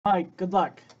Mike, good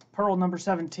luck. Pearl number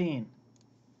 17.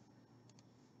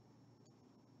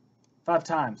 5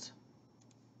 times.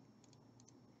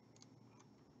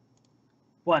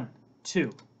 1,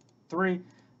 2, 3,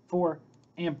 4,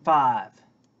 and 5.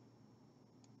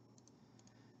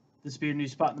 This will be your new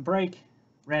spot in the break.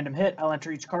 Random hit. I'll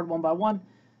enter each card one by one.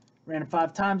 Random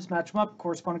 5 times. Match them up.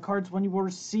 Corresponding cards when you will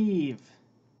receive.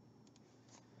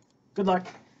 Good luck.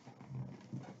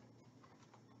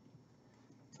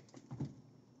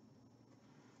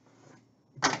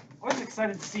 Always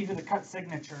excited to see who the cut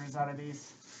signature is out of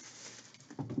these.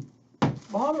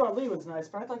 Muhammad Ali was nice,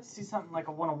 but I'd like to see something like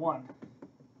a 101.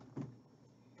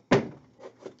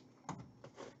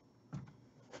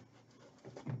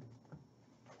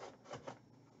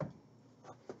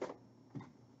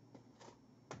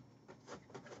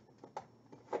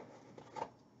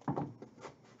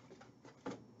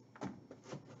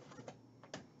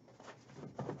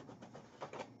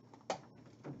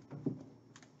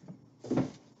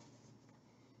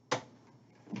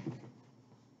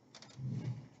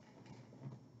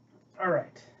 All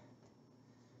right.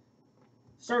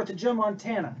 Start with the Joe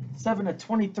Montana,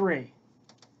 7/23.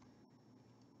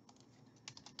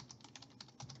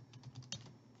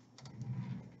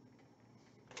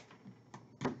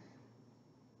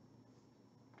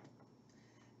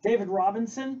 David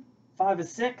Robinson,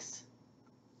 5/6.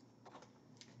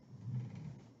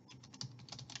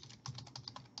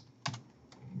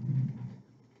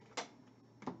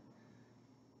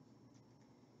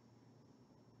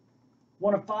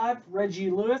 1/5,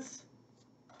 Reggie Lewis.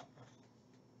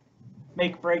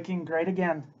 Make breaking great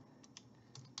again.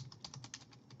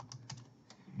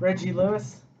 Reggie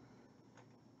Lewis.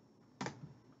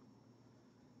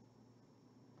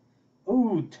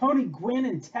 Ooh, Tony Gwynn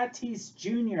and Tatis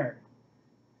Jr.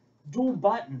 Dual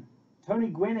button. Tony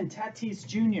Gwynn and Tatis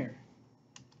Jr.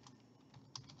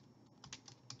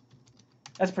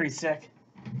 That's pretty sick.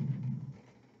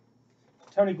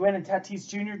 Tony Gwynn and Tatis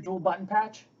Jr. dual button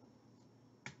patch.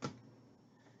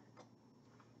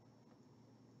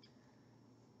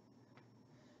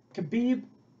 Khabib,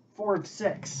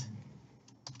 4/6.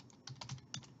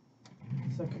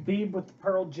 So Khabib with the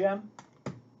pearl gem.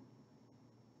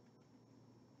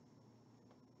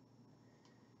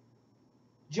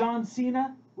 John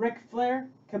Cena, Ric Flair,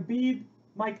 Khabib,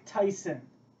 Mike Tyson.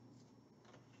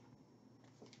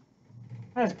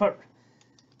 Let's put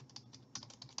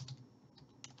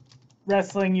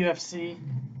wrestling, UFC.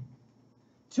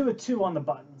 2/2 on the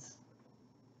buttons.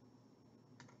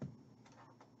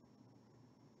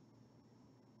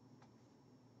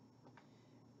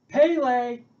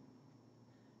 Pele,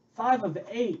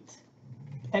 5/8.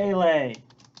 Pele.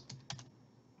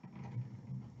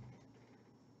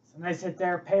 So nice hit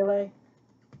there, Pele.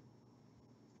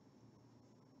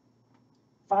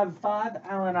 5/5,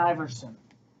 Allen Iverson.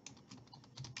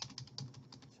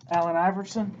 Allen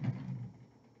Iverson.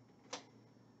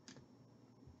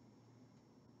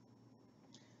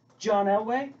 John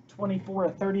Elway,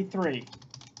 24/33.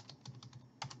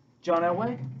 John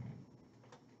Elway.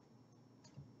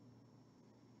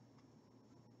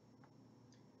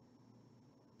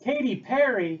 Katy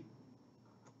Perry,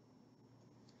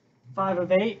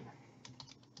 5/8.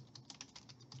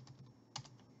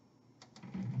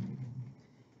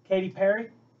 Katy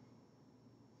Perry.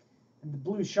 And the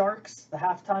Blue Sharks, the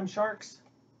halftime Sharks,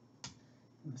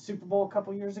 in the Super Bowl a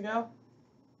couple years ago.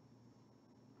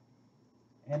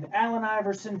 And Allen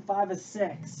Iverson,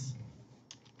 5/6.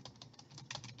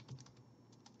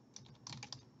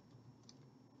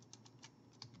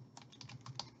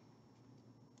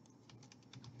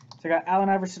 So I got Allen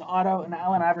Iverson auto and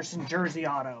Allen Iverson jersey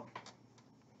auto.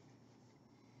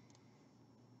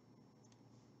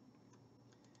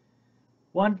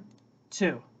 One,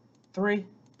 2, 3,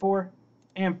 4,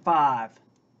 and 5.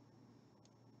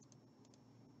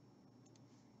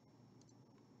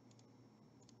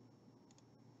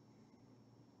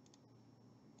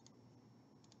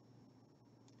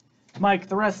 Mike,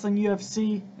 the wrestling,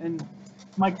 UFC, and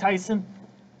Mike Tyson.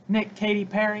 Nick, Katy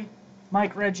Perry.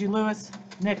 Mike, Reggie Lewis.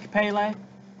 Nick, Pele.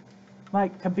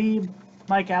 Mike, Khabib.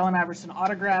 Mike, Allen Iverson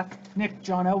autograph. Nick,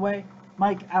 John Elway.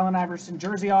 Mike, Allen Iverson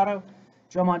jersey auto.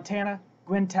 Joe Montana,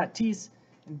 Gwen Tatis,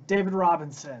 and David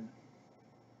Robinson.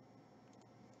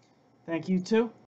 Thank you too.